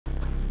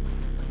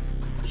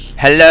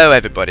Hello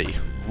everybody,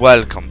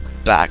 welcome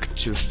back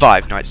to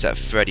Five Nights at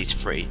Freddy's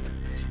 3.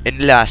 In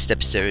last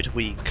episode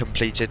we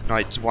completed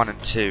nights 1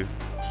 and 2,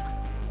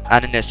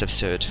 and in this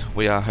episode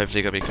we are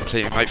hopefully going to be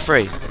completing night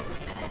 3.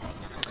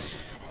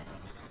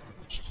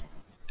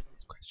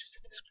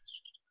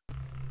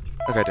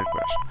 Okay, it didn't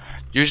crash.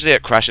 Usually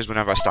it crashes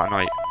whenever I start a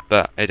night,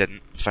 but it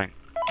didn't, thank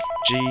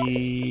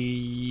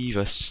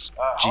Jeeves.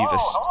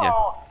 Yeah,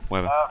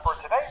 whatever. For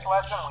today's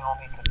lesson, we will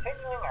be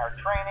continuing our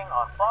training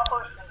on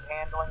proper suit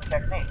handling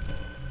techniques.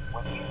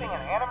 When using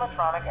an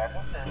animatronic as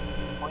a suit,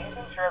 please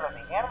ensure that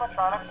the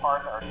animatronic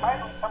parts are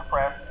tightly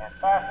compressed and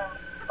fastened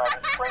by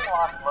the spring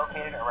locks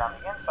located around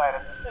the inside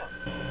of the suit.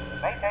 It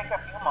may take a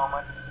few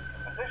moments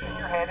to position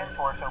your head and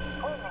torso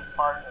between these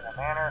parts in a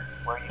manner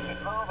where you can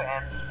move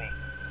and speak.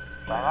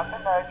 Try not to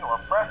nudge or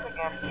press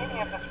against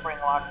any of the spring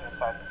locks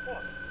inside the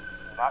suit.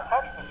 Do not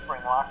touch the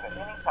spring locks at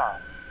any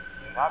time.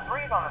 Do not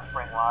breathe on the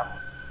spring locks,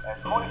 as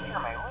moisture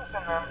may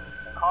loosen them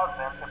and cause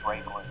them to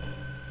break loose.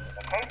 In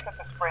the case that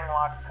the spring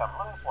locks come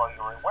loose while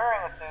you are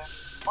wearing a suit,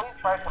 please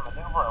try to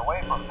maneuver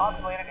away from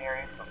populated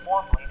areas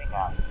before bleeding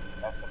out,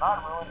 as to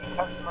not ruin the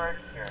customer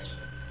experience.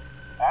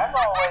 As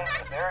always,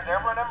 if there is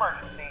ever an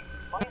emergency,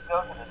 please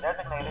go to the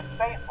designated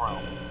safe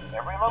room.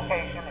 Every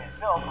location is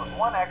built with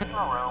one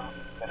extra room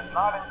that is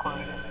not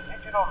included in the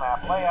digital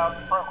map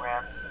layouts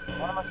programmed into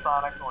the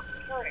animatronics or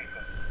security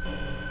system.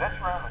 This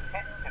room is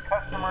hidden to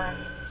customers,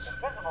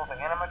 invisible to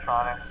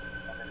animatronics,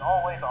 and is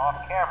always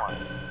off camera.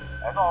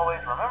 As always,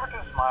 remember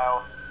to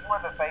smile. You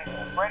are the face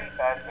of Freddy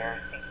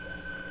Fazbear's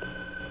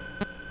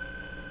Pizza.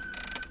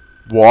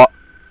 What?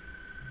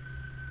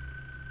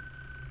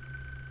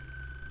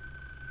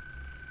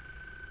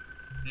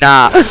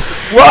 Nah.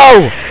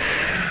 Whoa!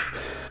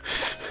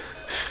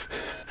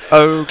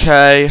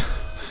 Okay.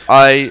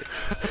 I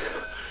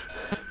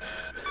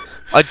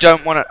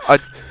don't want to.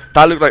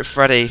 That looked like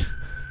Freddy.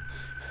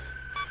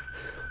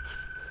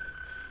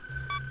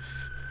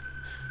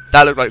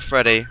 That looked like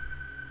Freddy.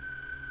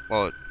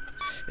 Well,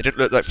 it didn't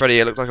look like Freddy.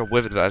 It looked like a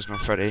withered version of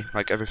Freddy.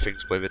 Like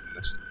everything's withered in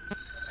this.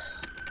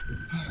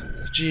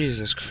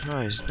 Jesus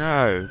Christ!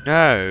 No,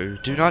 no!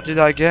 Do not do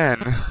that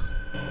again.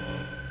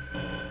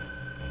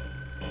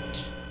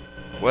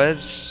 Where's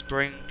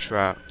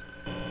Springtrap?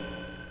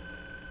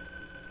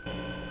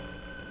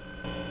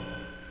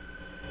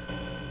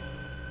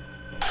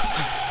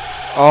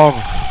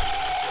 Oh.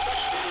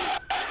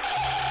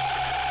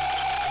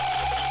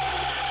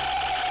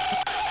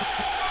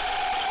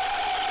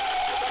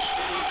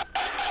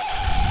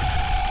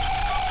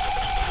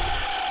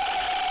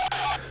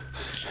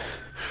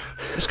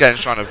 This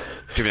guy's trying to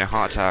give me a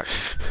heart attack.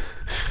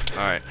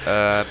 Alright,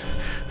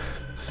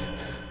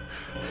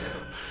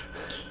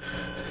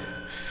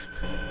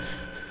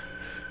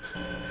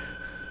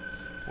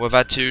 we've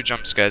had 2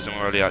 jump scares and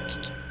we're already at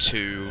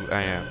 2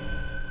 AM.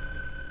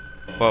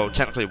 Well,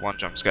 technically 1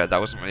 jump scare. That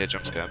wasn't really a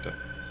jump scare, but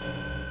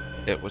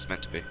it was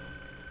meant to be.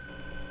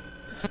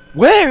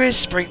 Where is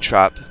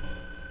Springtrap?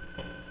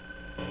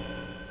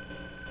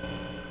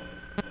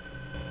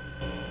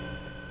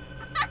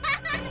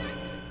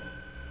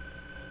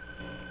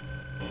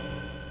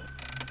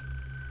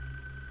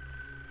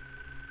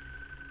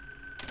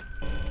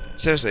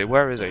 Seriously,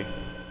 where is he?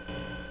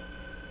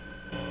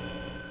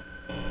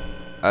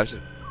 I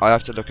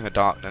have to look in the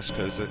darkness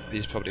because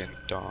he's probably in the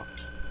dark.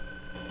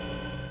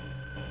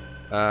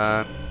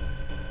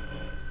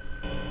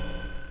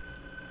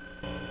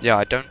 Yeah,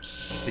 I don't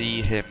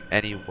see him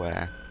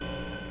anywhere.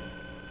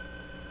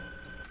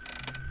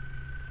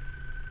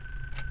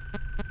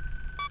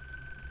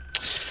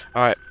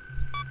 Alright.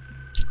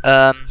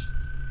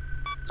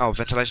 Oh,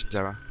 ventilation's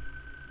error.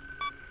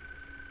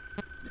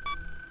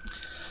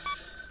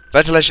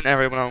 Ventilation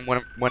area when I'm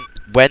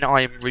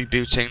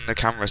rebooting the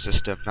camera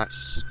system.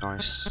 That's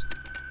nice.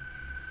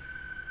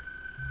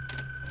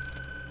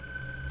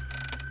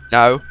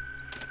 No.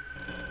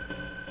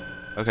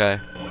 Okay.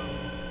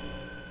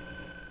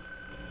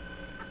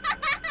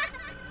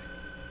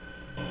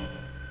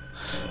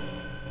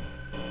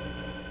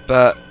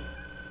 But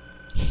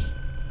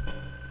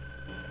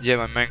yeah,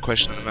 my main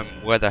question at the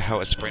moment: where the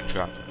hell is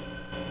Springtrap?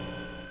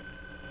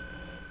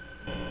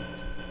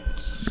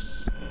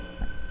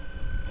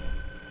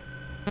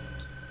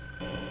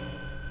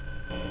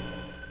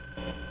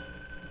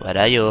 Where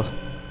are you?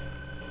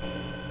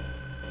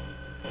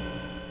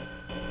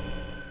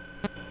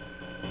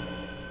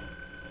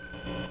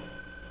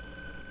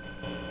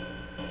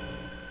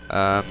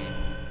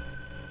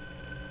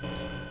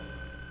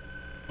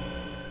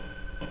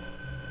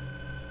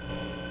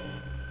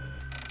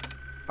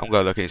 I'm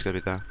gonna look, he's gonna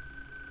be there.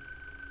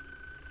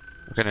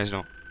 Okay, no, he's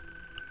not.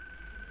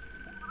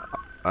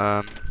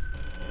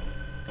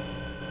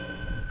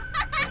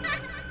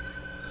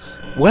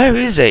 Where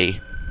is he?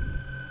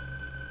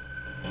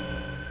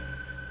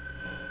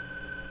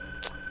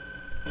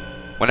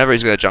 Whenever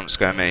he's gonna jump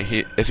scare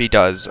me, if he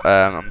does,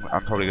 I'm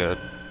probably gonna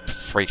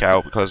freak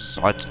out because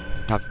I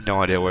have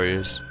no idea where he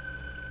is.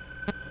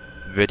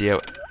 Video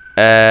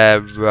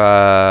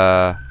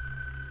error.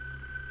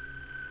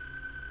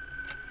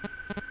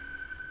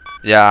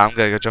 Yeah, I'm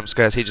gonna go jump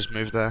scares. He just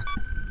moved there.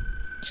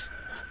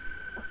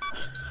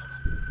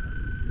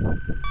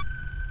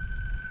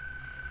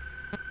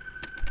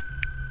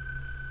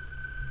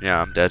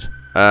 Yeah, I'm dead.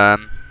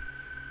 I'm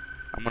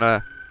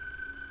gonna...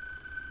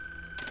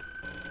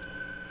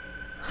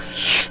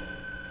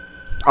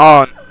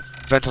 Oh,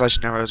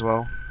 ventilation arrow as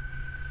well.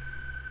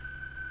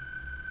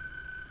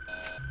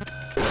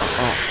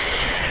 Oh.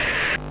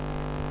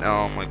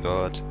 Oh my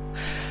god.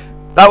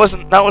 That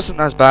wasn't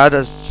as bad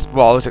as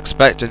what I was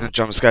expecting a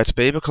jump scare to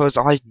be, because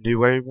I knew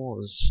where he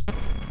was.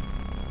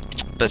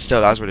 But still,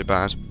 that was really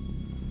bad.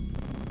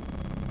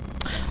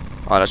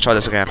 Alright, let's try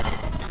this again.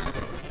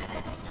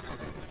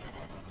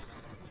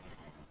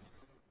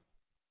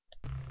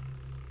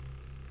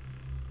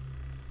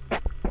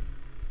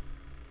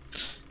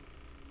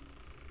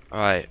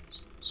 Alright,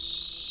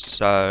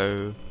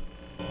 so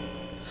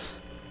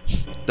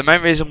the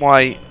main reason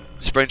why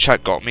Spring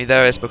Chat got me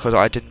there is because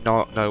I did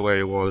not know where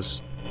he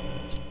was.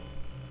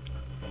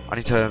 I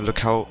need to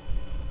look out.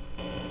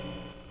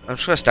 I'm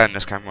just gonna stay in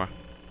this camera.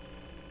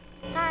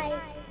 Hi.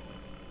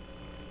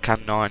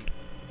 Cam 9.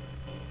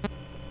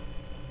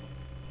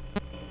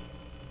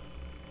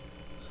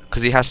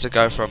 Because he has to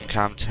go from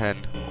cam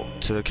 10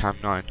 to the cam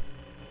 9.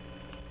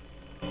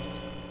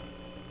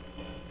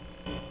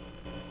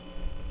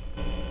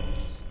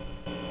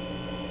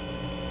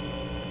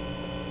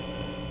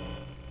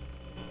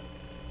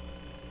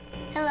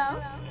 Hello.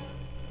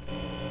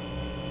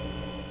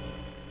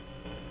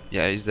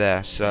 Yeah, he's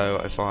there. So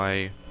if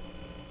I...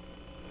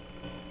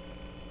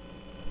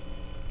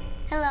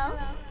 Hello.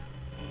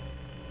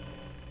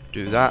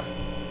 do that,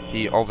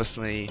 he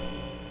obviously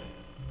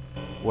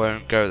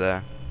won't go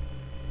there.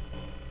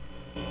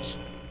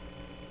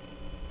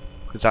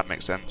 Does that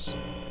make sense?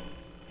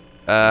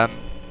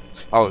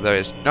 Oh, there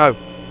he is. No!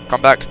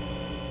 Come back!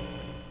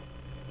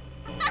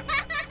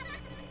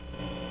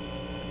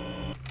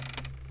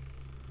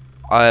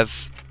 I have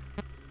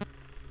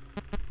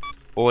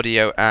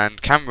audio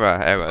and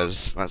camera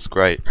errors. That's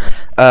great.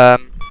 I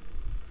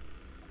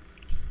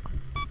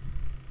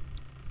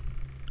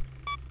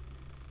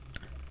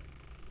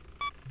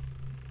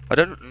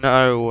don't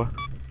know.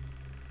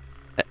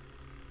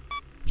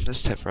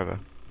 This take forever.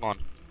 Come on.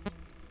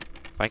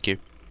 Thank you.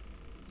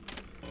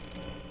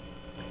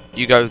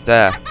 You go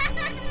there.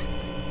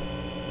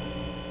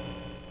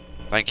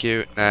 Thank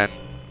you. And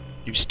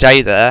you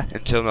stay there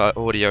until the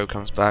audio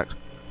comes back.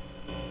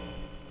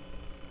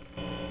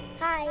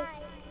 Hi.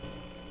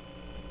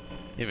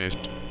 He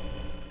moved.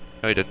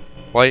 No, he didn't.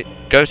 Wait.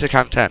 Go to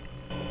cam 10.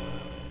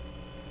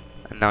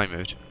 And now he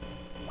moved.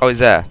 Oh, he's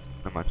there.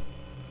 Never mind.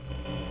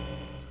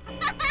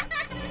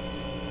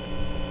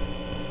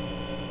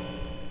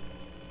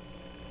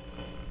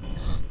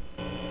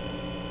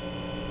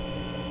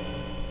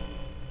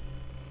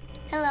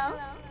 Hello.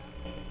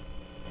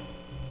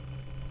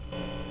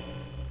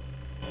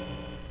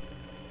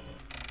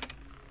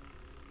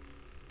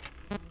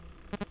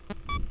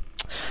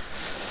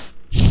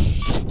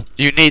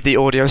 You need the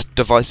audio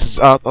devices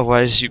up,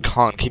 otherwise you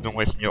can't keep them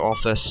away from your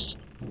office.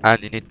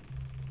 And you need...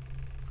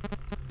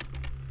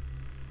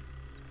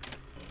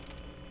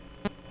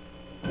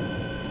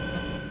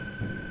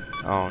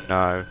 oh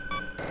no.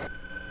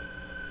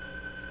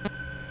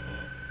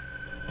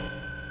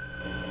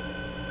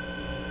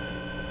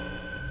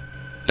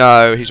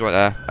 No, he's right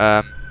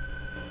there.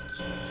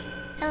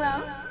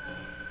 Hello.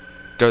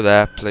 Go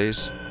there,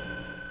 please.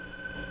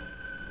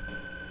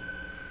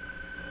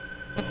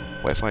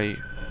 What if I...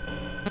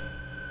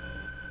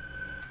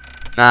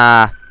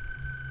 Nah.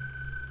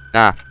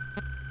 Nah.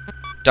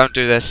 Don't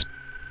do this.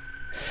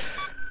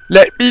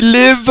 Let me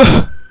live!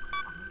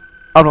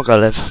 I'm not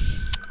gonna live.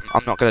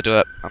 I'm not gonna do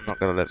it. I'm not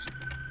gonna live.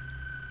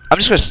 I'm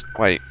just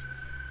gonna wait.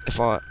 If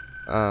I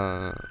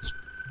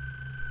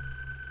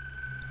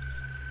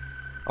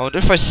wonder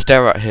if I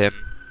stare at him,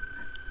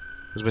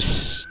 because we're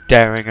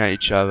staring at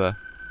each other,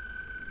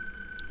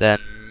 then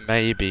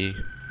maybe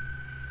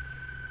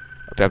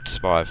I'll be able to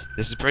survive.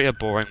 This is pretty a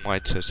boring way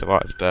to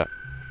survive, but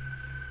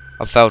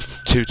I've failed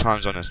 2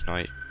 times on this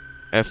night.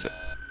 If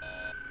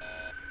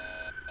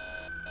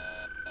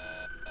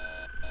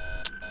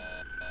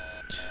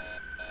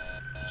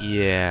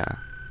yeah.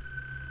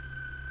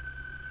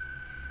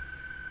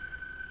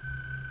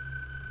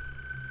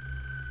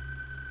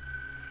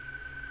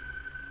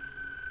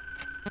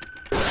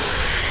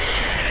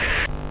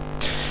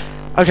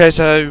 Okay,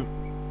 so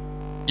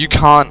you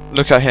can't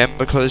look at him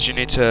because you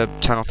need to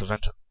turn off the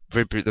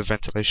reboot the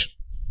ventilation.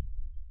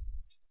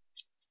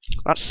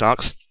 That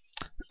sucks.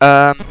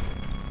 Right,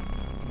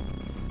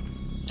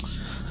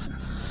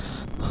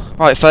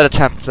 third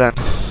attempt then.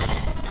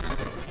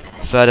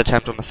 Third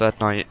attempt on the third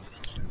night.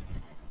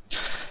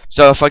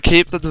 So if I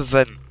keep the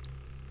vent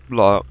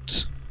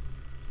locked,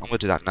 I'm gonna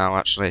do that now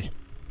actually.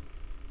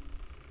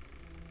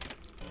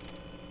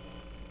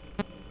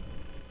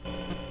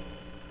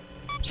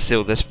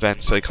 Seal this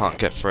vent so he can't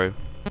get through.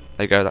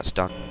 There you go, that's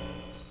done.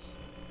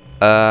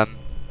 Hello.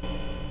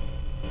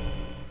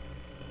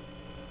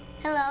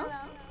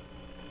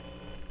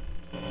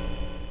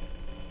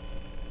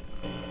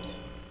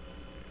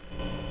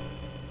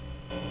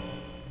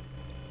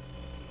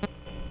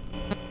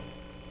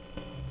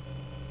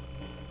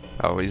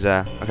 Oh, he's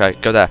there. Okay,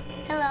 go there.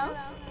 Hello?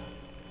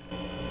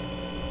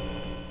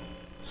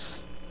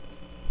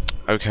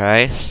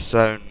 Okay,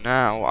 so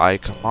now I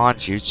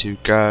command you to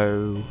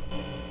go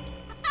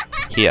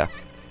here.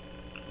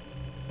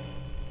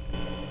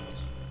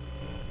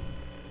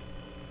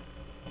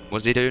 What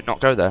does he do? Not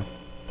go there.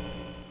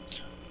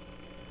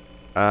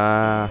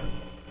 Hi.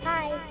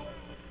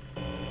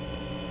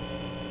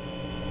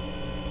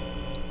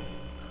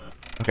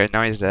 Okay,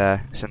 now he's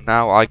there. So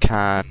now I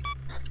can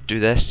do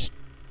this.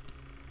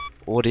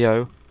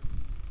 Audio.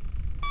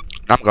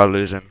 I'm gonna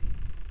lose him.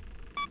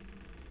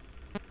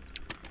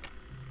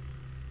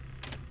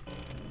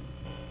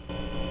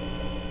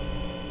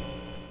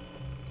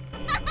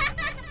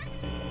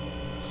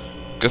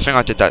 Good thing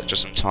I did that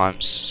just in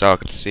time so I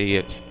could see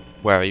it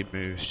where he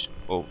moved,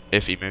 or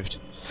if he moved.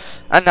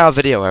 And now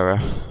video error.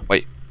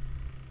 Wait.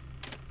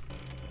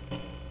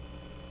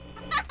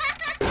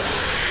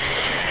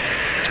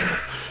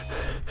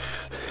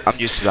 I'm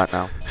used to that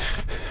now.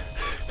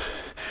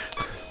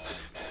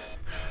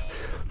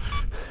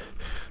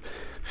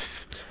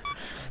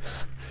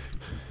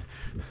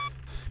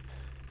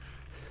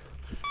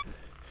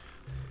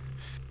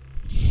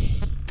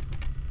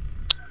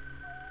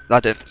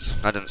 That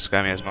didn't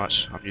scare me as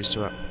much. I'm used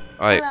to it.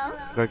 Alright,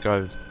 Hello?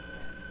 go.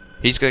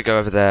 He's gonna go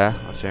over there,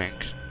 I think.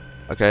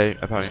 Okay,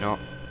 apparently not.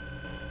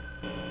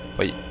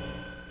 Wait.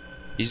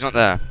 He's not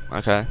there.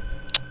 Okay.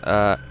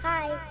 Hi.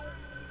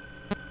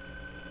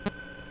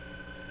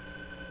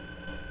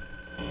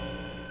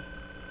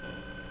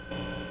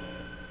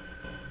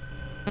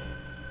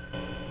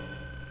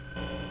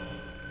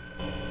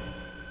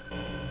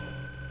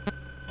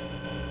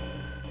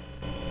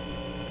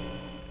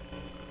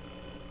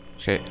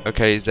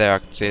 Okay, he's there. I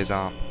can see his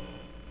arm.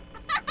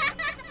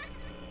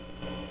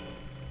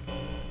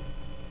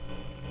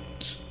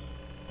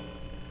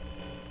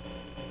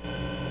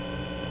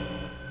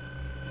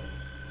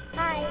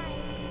 Hi.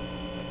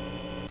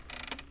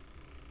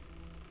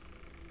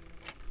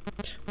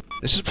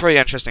 This is a pretty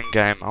interesting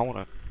game. I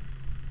wanna.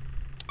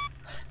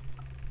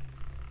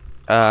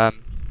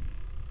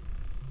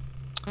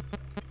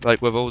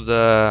 Like with all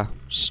the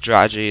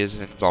strategy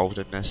is involved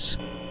in this,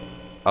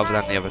 other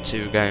than the other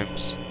two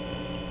games.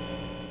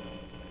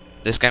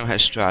 This game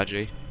has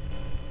strategy,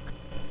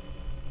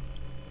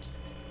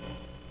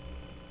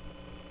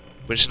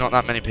 which not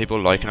that many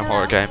people like in a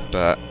horror game,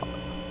 but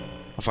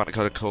I find it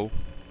kind of cool.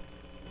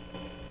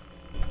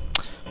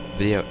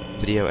 Video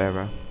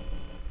error.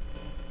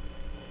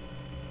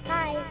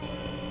 Hi.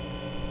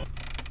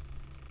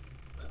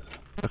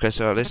 Okay,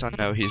 so at least I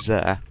know he's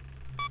there.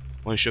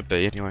 Well, he should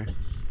be anyway.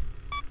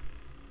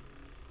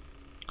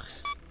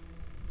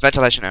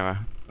 Ventilation error.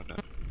 Oh, no.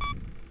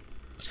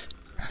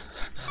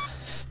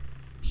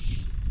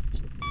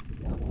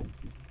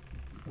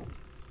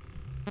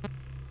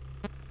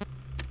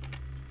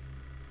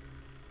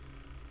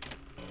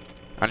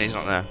 And he's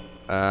not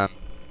there.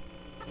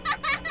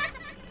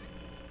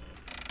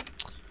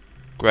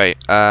 Great.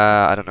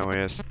 I don't know where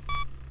he is.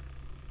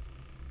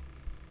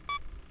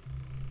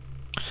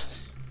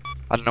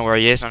 I don't know where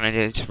he is. I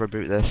need to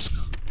reboot this.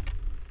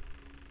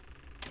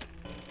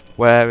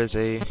 Where is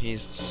he?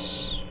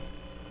 He's.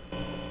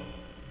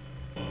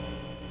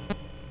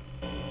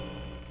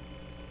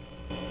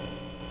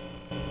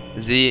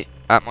 Is he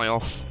at my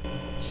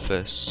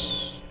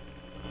office?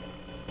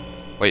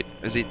 Wait,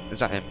 is he?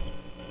 Is that him?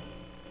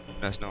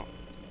 No, it's not.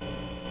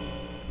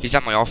 He's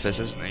at my office,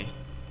 isn't he?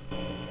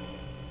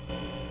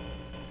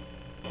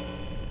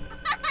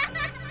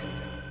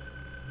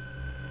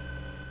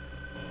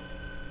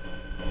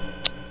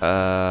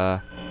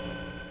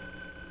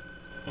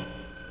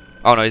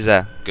 Oh no, he's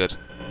there. Good.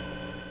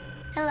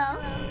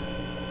 Hello?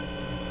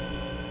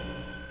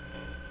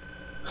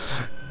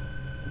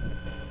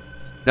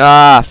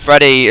 Ah,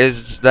 Freddy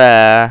is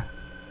there.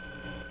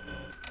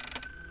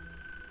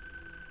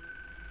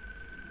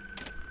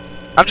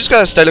 I'm just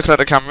gonna stay looking at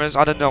the cameras.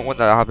 I don't want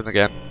that to happen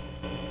again.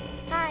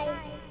 Hi.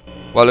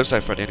 Well, it looks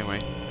like Freddy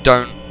anyway.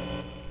 Don't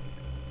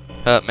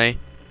hurt me.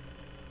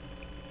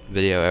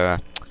 Video error.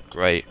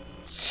 Great.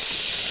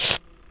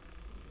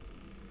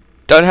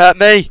 Don't hurt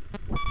me!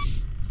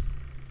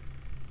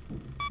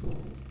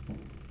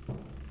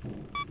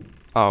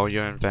 Oh,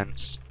 you're in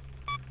vents.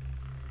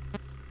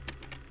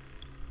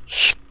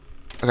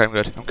 Okay,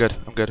 I'm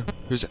good.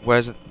 Who's it?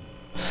 Where's it?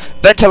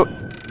 Ventil.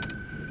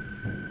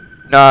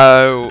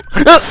 No.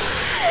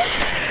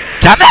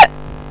 Damn it!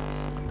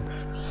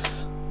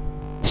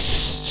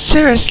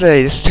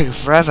 Seriously, this is taking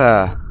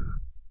forever.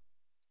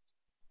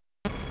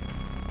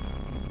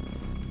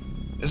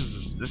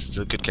 This is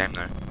a good game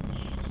though.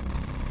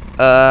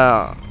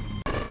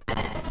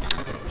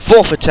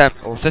 Fourth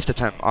attempt or fifth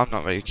attempt. I'm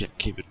not really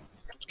keeping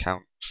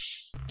count.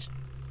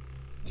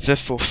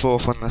 Fifth or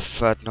fourth on the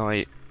third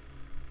night.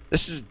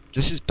 This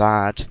is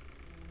bad.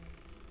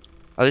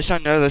 At least I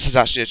know this is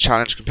actually a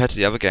challenge compared to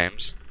the other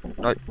games.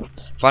 Like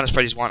Five Nights at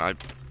Freddy's 1, I'm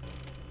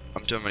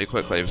doing really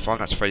quickly. With Five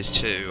Nights at Freddy's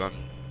 2, I'm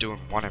doing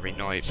one every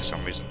night for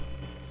some reason.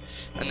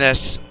 And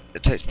this,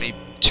 it takes me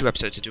 2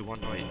 episodes to do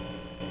one night.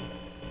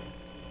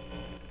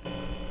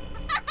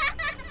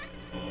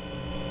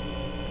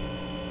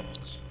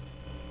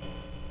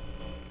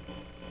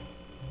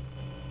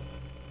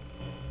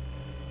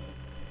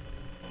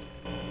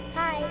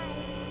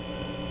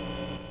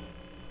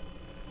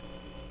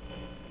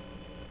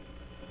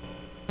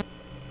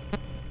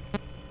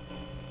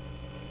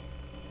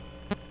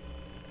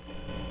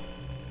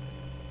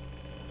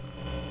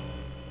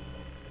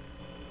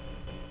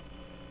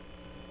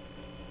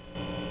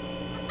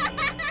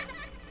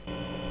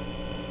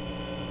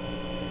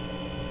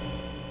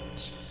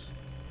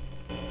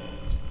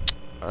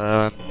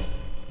 I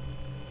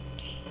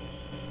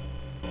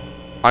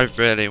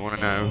really want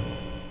to know.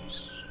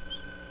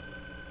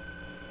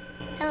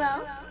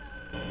 Hello?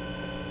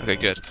 Okay,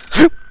 good.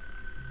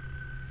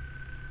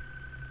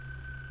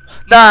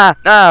 Nah,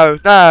 no,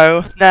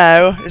 no,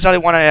 no. It's only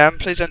 1 AM.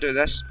 Please don't do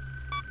this.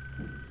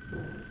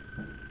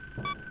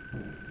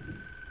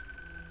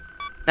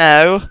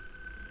 No.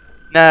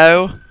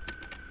 No.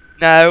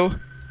 No.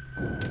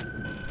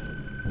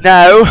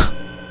 No.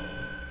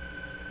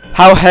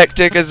 How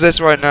hectic is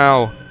this right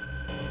now?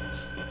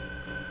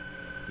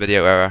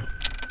 Video error.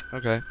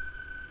 Okay.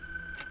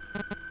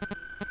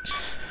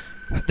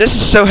 This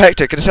is so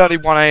hectic, and it's only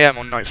 1 AM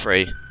on night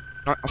 3.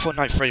 I thought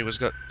night 3 was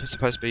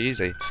supposed to be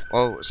easy.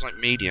 Well, it's like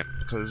medium,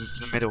 because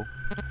it's in the middle.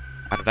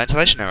 And a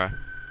ventilation error.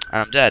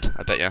 And I'm dead,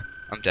 I bet you.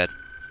 I'm dead.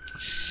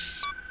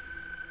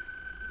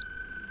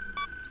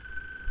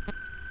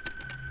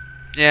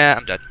 Yeah,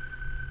 I'm dead.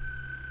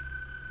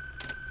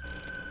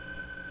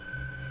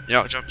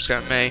 You're not jump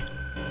scaring me.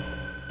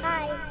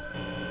 Hi.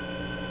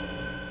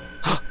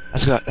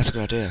 That's a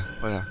good idea.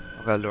 Well, yeah,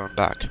 I'm gonna lure him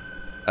back.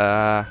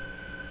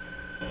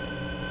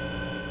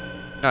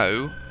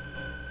 No.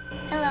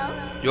 Hello?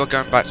 You're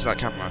going back to that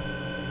camera.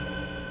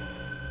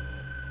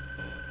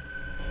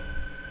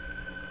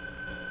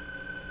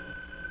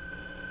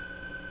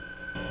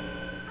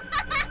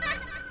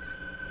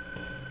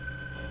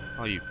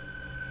 Oh, you.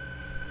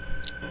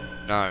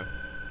 No.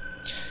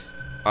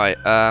 Alright,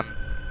 how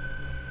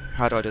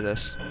do I do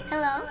this?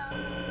 Hello?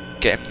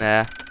 Get him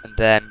there, and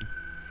then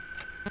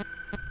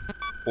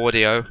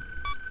audio.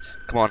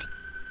 Come on,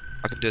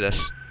 I can do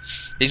this.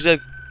 He's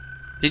good.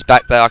 He's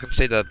back there. I can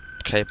see the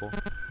cable.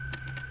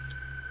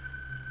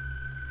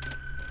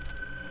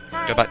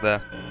 Hi. Go back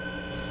there.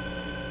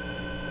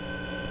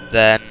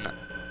 Then,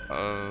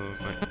 oh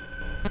my.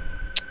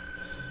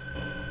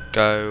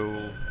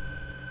 Go.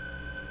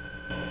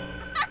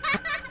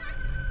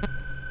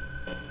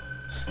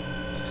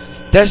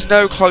 There's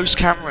no close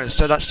cameras,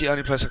 so that's the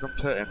only place I can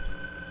put him.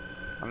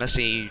 Unless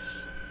he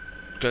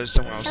goes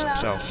somewhere else Hello?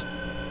 himself.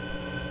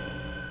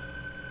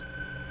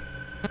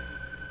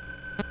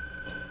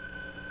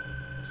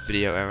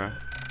 Video error.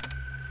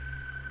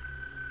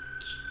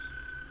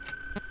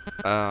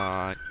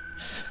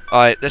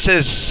 Alright, this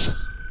is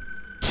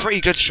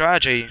pretty good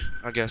strategy.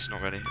 I guess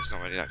not really. It's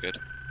not really that good.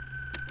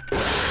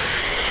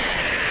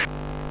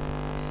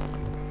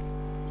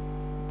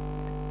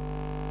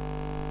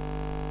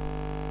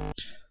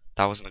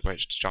 That wasn't a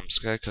great jump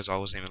scare because I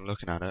wasn't even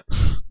looking at it.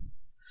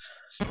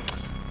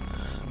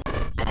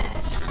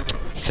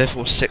 5th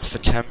or 6th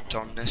attempt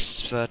on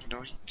this 3rd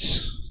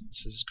night.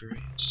 This is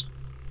great.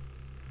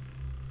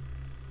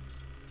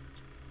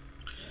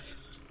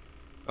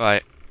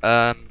 Right,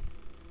 I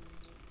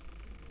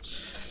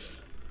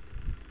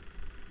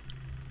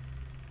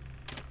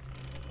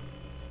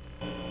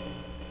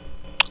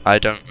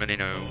don't really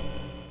know.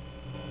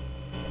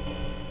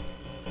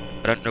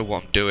 I don't know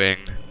what I'm doing.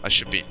 I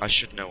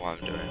should know what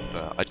I'm doing,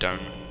 but I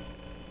don't.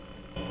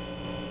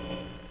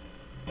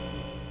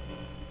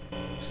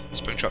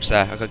 Springtrop's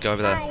there. I could go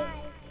over there. Hi.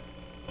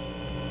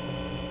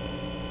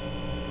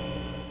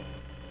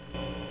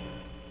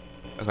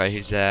 Okay,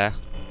 he's there.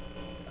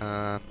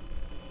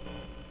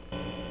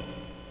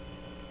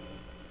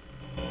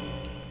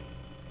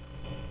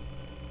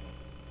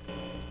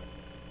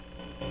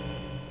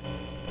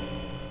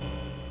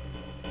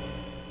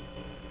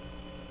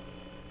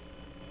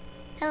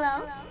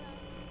 Hello?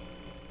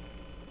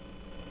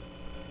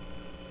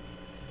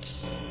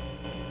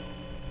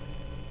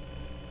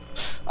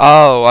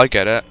 Oh, I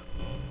get it.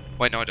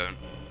 Wait, no, I don't.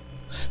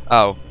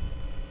 Oh.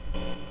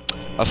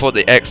 I thought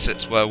the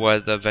exits were where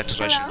the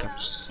ventilation Hello?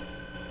 comes.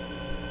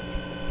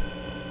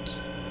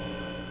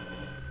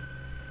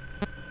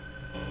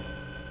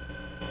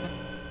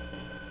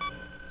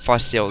 If I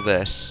steal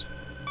this,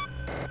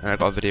 and I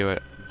gotta video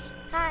it.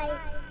 Hi.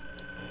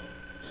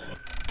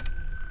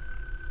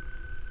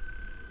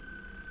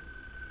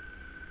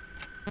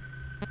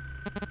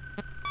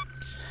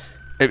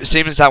 It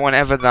seems that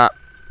whenever that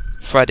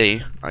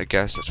Freddy, I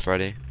guess it's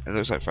Freddy, it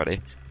looks like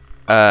Freddy,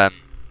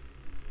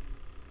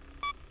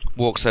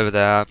 walks over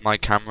there, my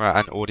camera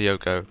and audio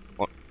go.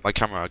 My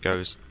camera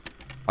goes.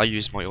 I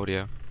use my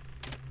audio.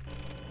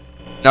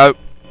 No.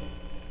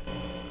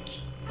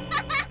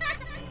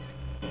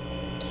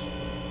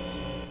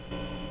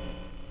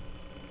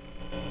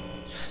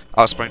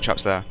 Oh,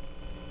 Springtrap's there.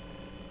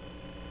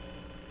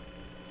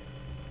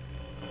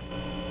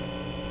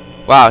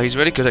 Wow, he's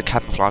really good at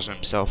camouflaging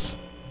himself.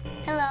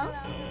 Hello?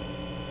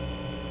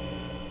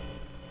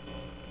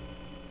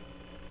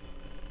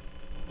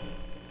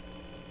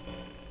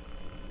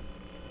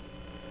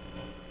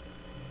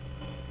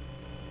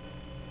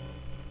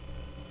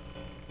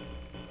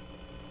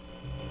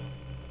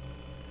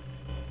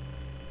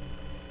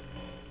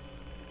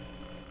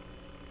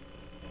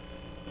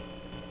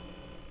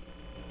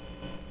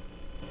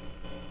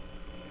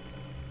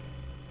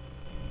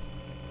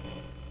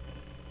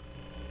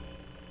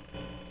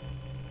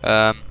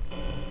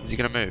 Is he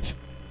gonna move?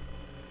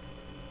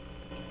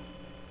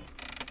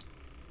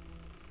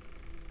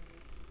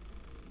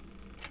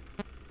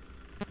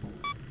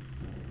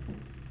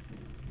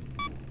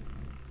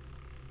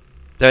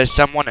 There is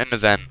someone in the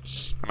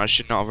vents, and I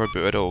should not have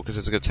rebooted at all because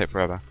it's going to take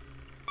forever.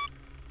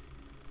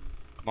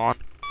 Come on.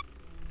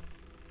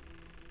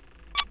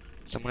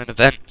 Someone in the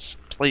vents.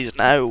 Please,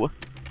 no.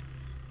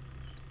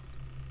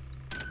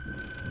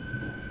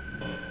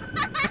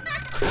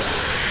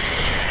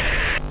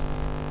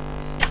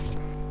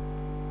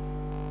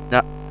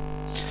 No.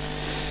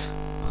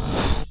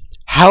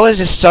 How is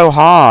this so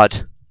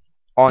hard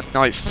on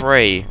night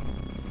 3?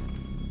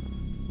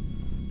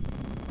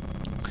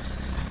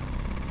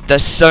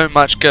 There's so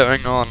much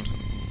going on.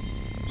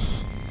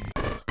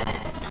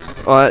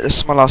 Alright, this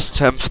is my last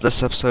attempt for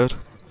this episode.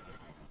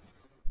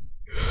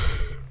 I'm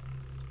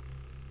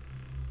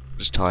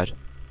just tired.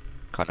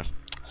 Kind of.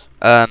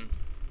 I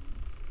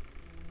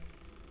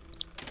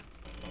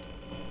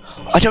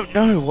don't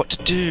know what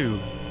to do.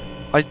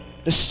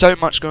 There's so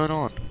much going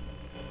on.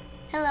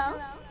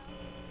 Hello?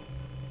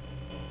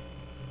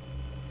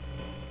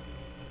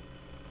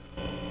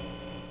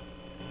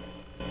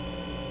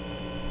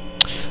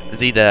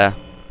 Is he there?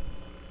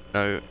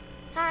 No.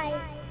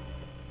 Hi.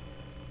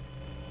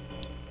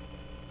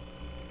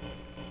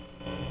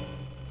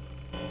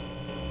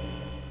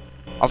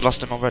 I've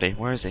lost him already.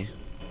 Where is he?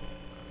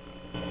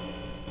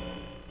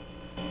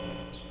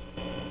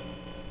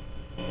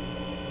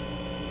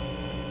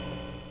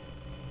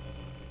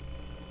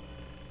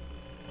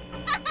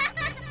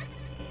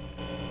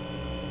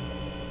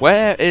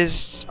 Where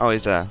is... Oh,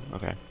 he's there.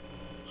 Okay.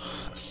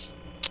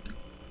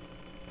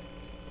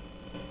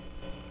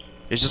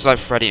 It's just like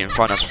Freddy in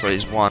Five Nights at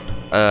Freddy's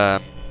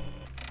 1.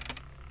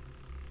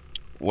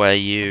 Where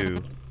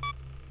you...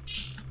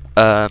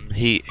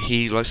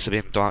 he likes to be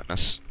in the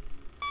darkness.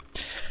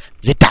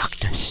 The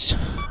darkness.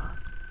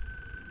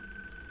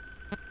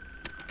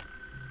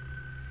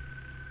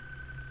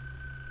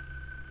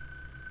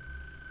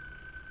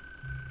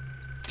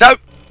 No!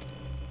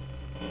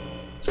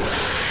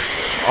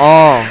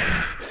 Oh.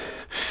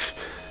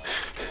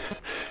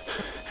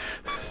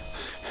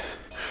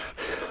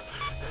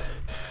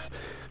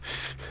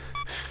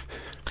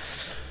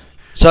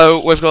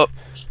 So we've got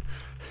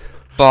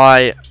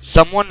by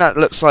someone that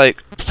looks like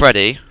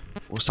Freddy,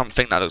 or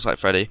something that looks like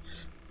Freddy.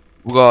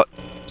 We've got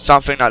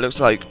something that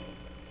looks like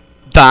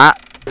that,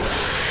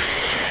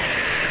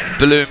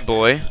 Balloon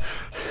Boy,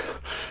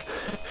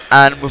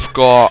 and we've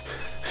got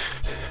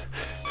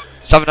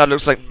something that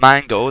looks like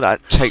Mangle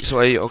that takes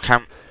away your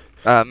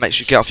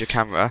makes you get off your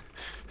camera,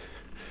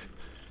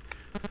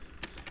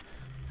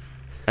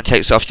 and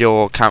takes off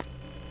your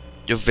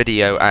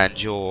video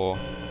and your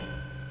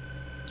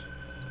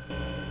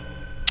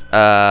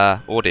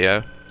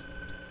audio.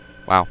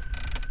 Wow.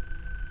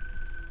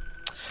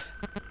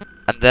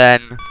 And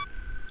then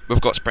we've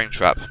got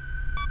Springtrap.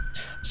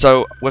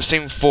 So we've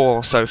seen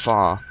 4 so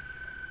far.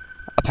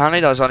 Apparently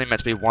there was only meant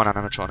to be 1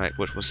 animatronic,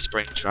 which was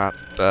Springtrap,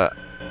 but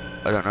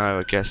I don't know,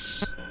 I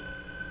guess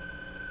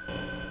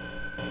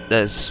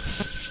there's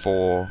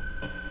 4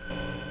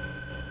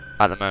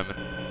 at the moment.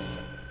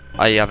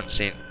 I haven't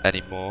seen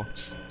any more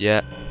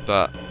yet,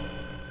 but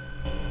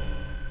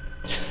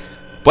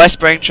where's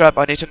Springtrap?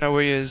 I need to know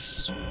where he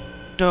is.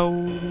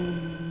 No.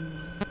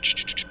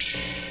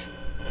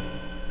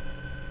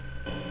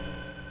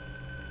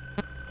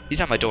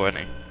 He's at my door,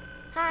 isn't he?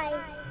 Hi.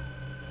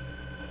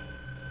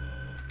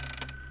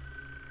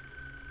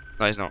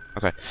 No, he's not.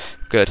 Okay,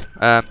 good.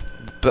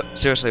 But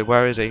seriously,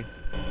 where is he?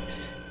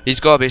 He's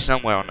got to be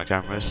somewhere on the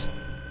cameras.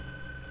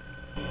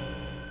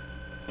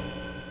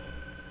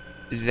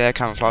 Is he there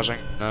camouflaging?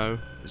 No.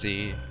 Is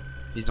he?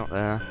 He's not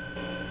there.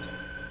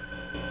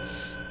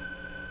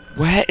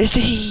 Where is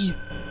he?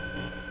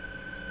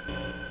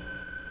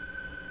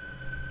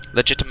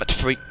 Legitimate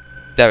freak.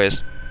 There he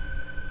is.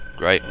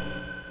 Great.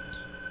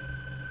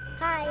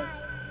 Hi.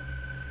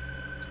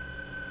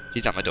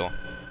 He's at my door.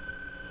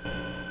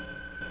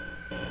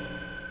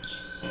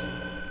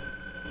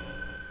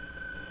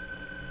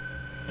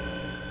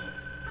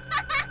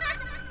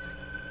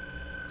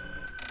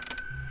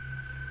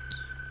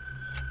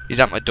 He's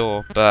at my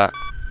door, but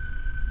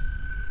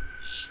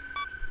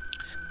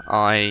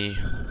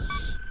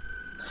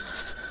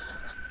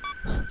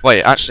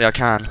wait, actually I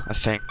can, I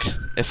think.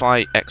 If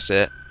I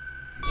exit,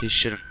 he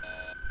shouldn't.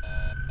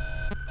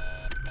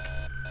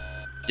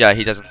 Yeah,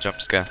 he doesn't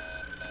jump scare.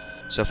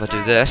 So if I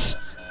do this,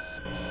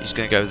 he's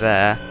gonna go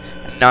there.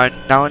 And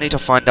now I need to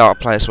find out a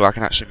place where I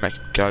can actually make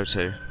him go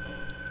to.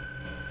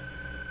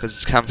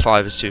 Because Cam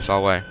 5 is too far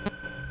away.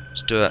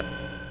 Let's do it.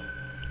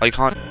 Oh, you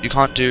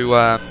can't do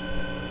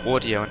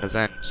audio and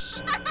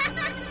events.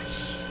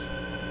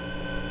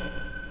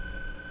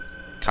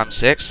 Cam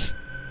 6.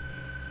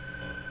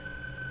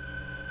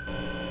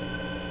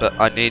 But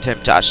I need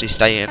him to actually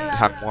stay in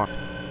Cam 1.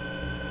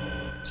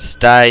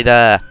 Stay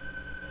there.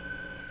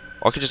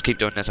 Or I could just keep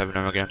doing this over and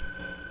over again.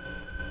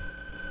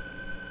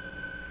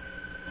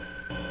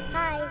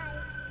 Hi.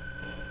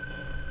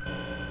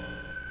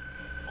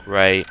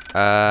 Great.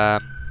 Yeah,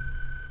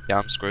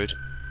 I'm screwed.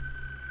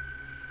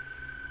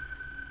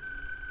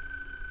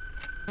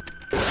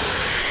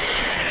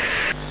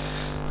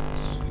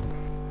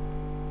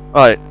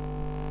 Right.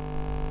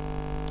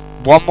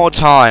 One more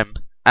time,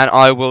 and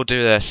I will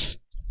do this.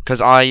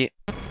 Because I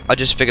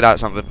just figured out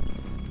something.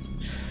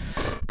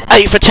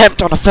 8th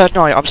attempt on a 3rd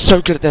night. I'm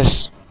so good at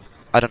this.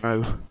 I don't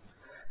know.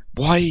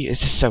 Why is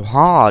this so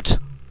hard?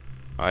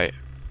 Right.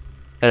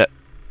 Look.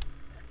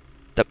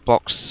 That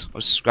box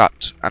was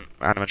scrapped and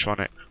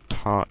animatronic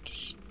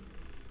parts.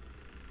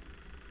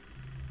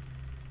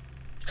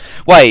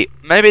 Wait,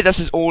 maybe this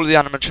is all the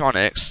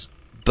animatronics,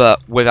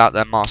 but without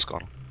their mask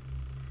on.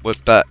 But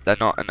they're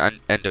not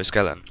an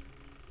endoskeleton.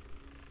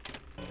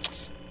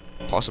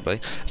 Possibly.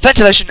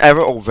 Ventilation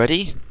error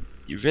already?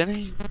 You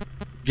really?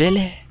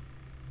 Really?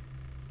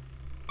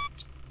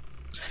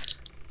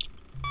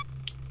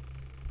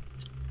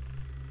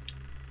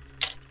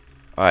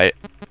 Alright.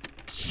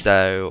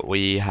 So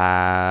we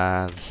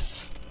have...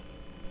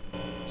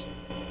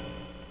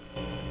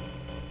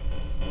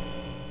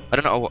 I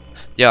don't know what...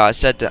 Yeah, I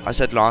said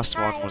last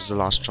one was the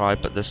last try,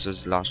 but this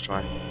is the last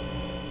try.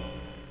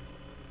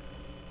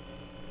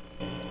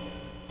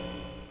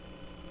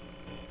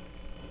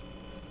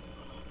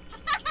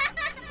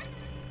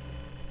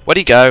 Where'd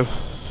he go?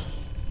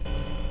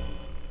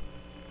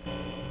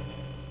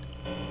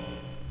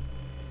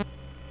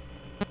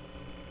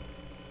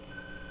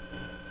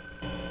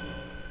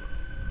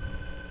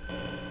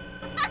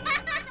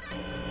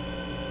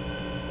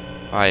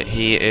 Right,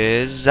 he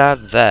is there.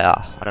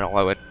 I don't know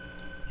why I went.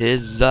 He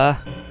is there.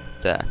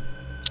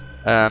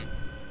 That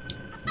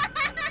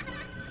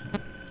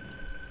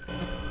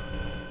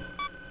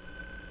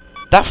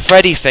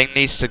Freddy thing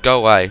needs to go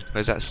away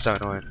because that's so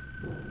annoying.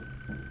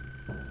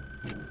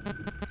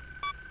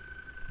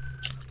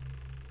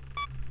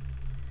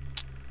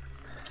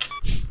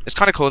 It's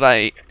kind of cool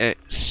that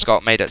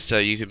Scott made it so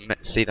you can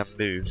see them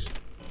move.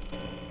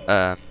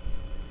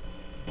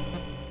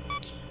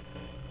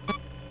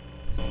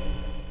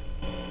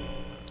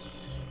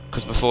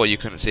 Because before you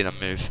couldn't see them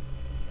move.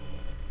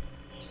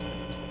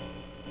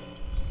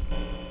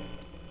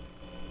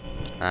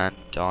 And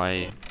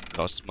I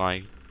lost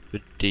my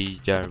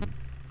video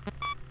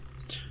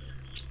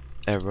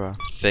error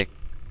thing.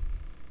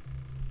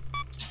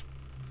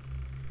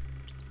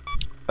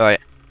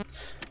 Alright.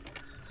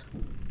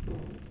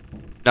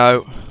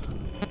 No.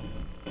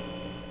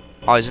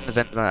 Oh, he's in the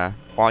vent there.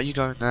 Why are you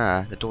going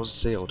there? The doors are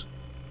sealed.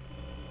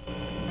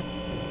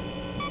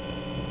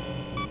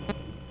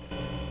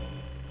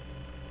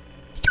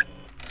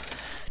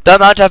 The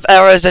amount of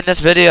errors in this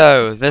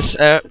video. This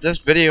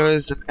video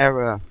is an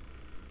error.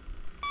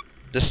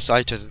 This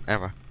site is an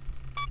error.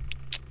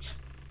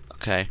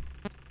 Okay.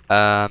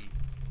 Hi.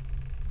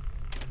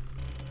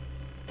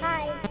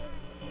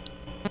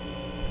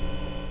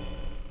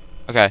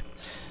 Okay.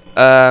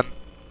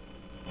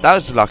 That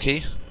was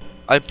lucky.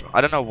 I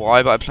don't know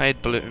why, but I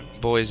played Balloon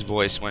Boy's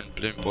voice when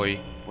Balloon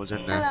Boy was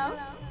in there. Hello.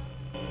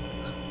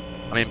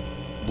 I mean,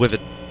 with a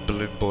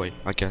Balloon Boy,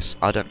 I guess.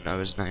 I don't know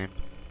his name.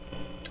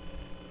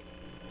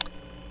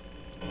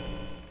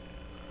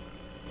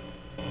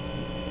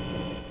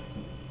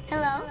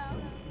 Hello.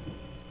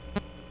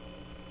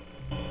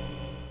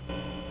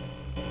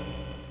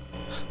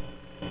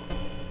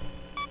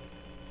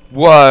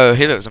 Whoa,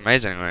 he looks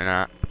amazing right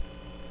now.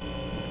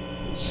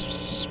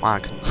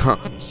 Swag.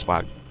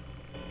 Swag.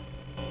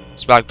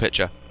 Swag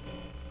picture.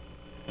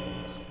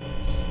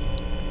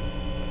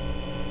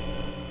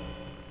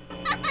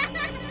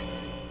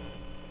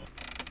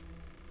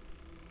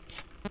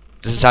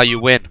 This is how you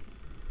win.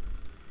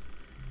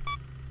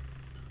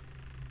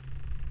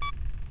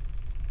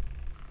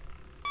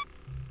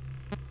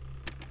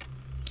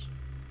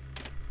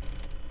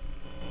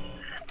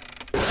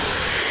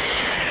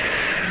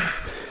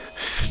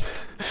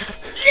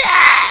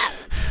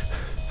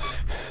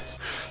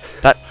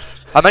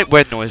 I make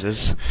weird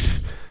noises.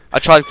 I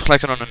tried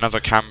clicking on another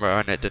camera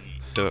and it didn't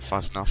do it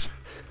fast enough.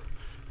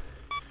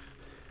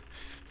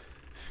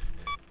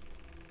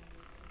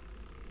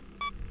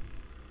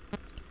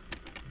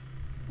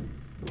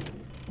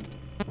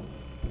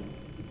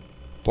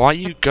 Why are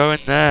you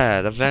going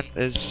there? The vent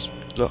is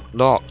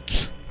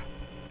locked.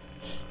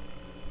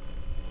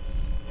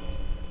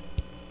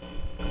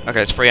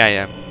 Okay, it's 3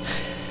 AM.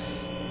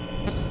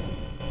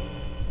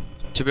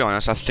 To be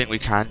honest, I think we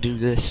can do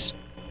this.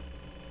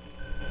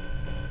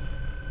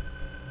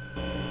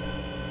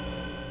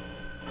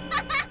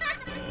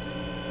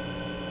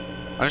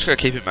 I'm just gonna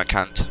keep it at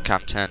cam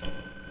 10.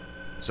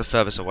 It's the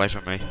furthest away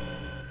from me.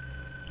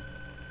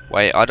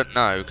 Wait, I don't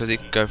know, because he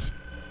can go.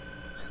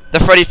 The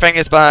Freddy thing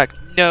is back!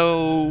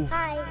 No!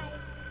 Hi.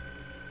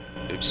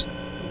 Oops.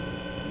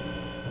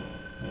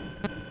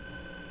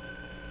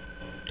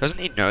 Doesn't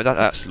he know that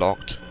that's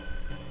locked?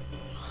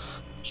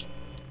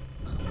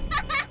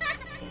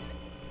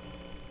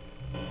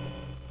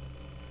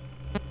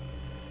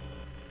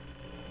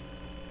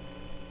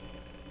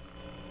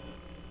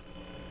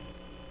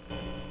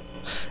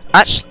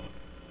 Actually,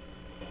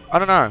 I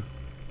don't know.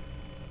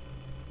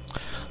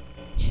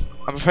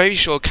 I'm pretty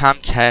sure cam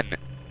 10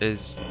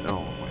 is.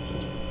 Oh my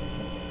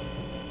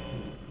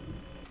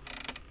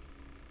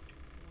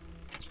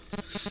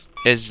god.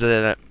 Is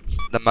the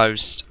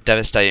most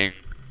devastating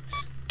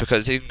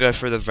because you can go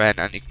through the vent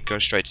and you can go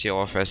straight to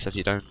your office if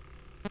you don't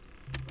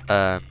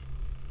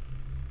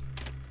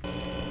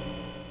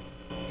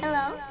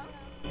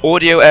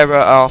Audio error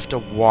after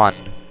 1.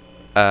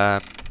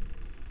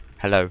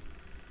 Hello.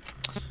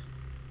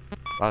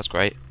 That's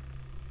great.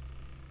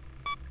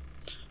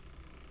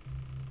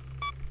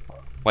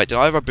 Wait, did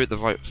I reboot the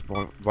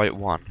right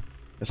one?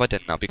 If I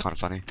didn't, that'd be kind of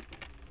funny.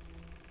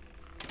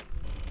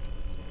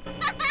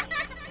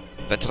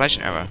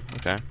 Ventilation error.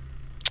 Okay.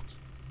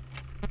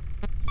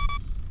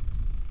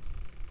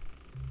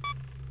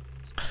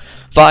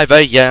 "5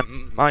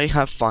 AM, I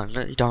have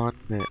finally done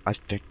it, I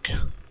think."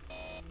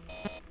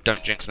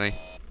 Don't jinx me.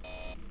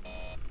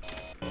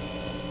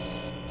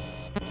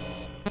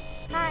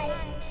 Hi.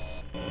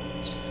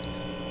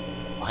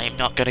 I'm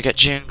not gonna get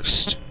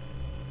jinxed.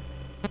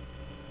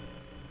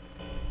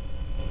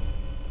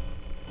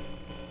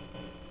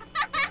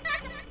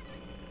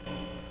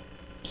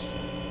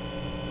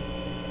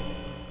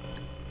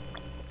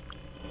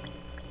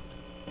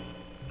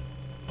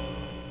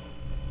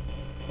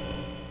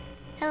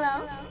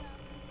 Hello.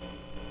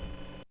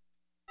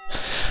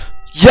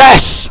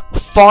 Yes!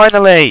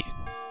 Finally!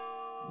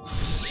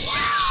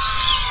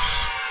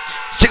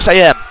 6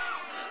 AM.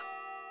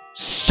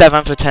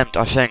 7th attempt,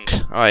 I think.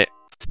 Alright.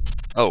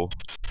 Oh.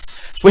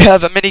 We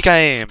have a mini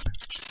game!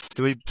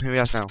 Who we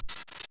has now?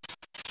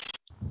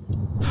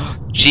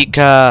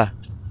 Chica!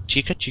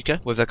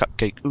 Chica with a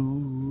cupcake.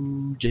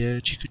 Ooh, yeah,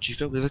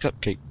 Chica with a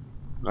cupcake.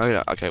 Oh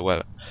yeah, okay,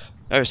 well.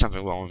 There is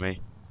something wrong with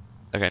me.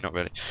 Okay, not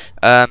really.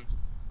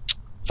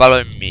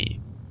 Follow me.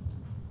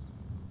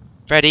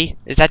 Freddy,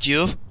 is that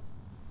you?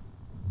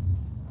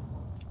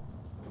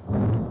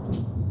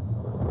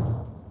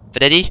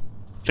 Freddy?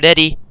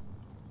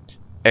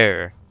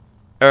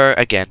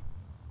 Again.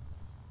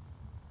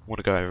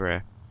 Wanna go over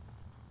here.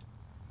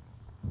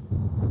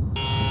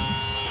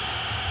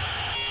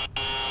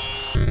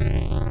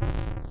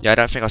 Yeah, I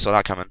don't think I saw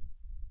that coming.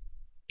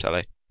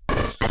 Totally.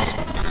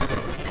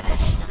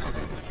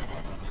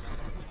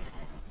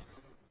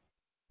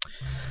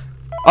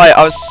 Alright,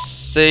 I'll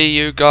see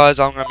you guys.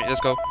 I'm gonna mute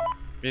this. Go.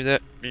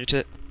 Mute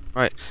it.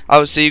 Right. I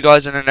will see you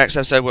guys in the next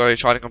episode where we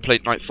try to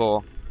complete night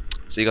 4.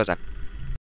 See you guys then.